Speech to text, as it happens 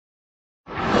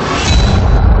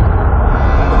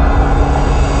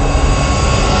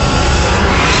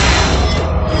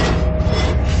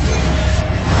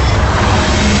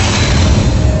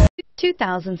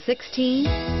2016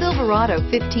 Silverado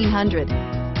 1500.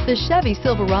 The Chevy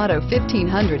Silverado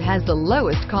 1500 has the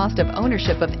lowest cost of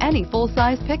ownership of any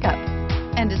full-size pickup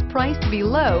and is priced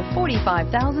below $45,000.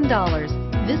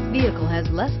 This vehicle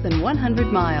has less than 100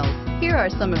 miles. Here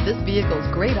are some of this vehicle's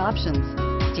great options: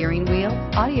 steering wheel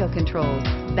audio controls,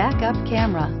 backup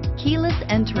camera, keyless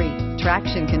entry,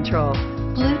 traction control,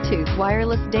 Bluetooth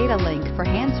wireless data link for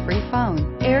hands-free phone,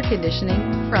 air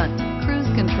conditioning, front, cruise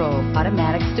control,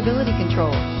 automatic stability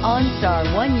control,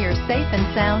 OnStar 1-year safe and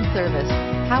sound service,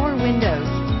 power windows.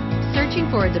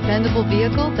 Searching for a dependable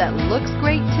vehicle that looks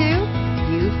great too?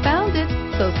 You found it,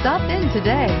 so stop in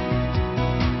today.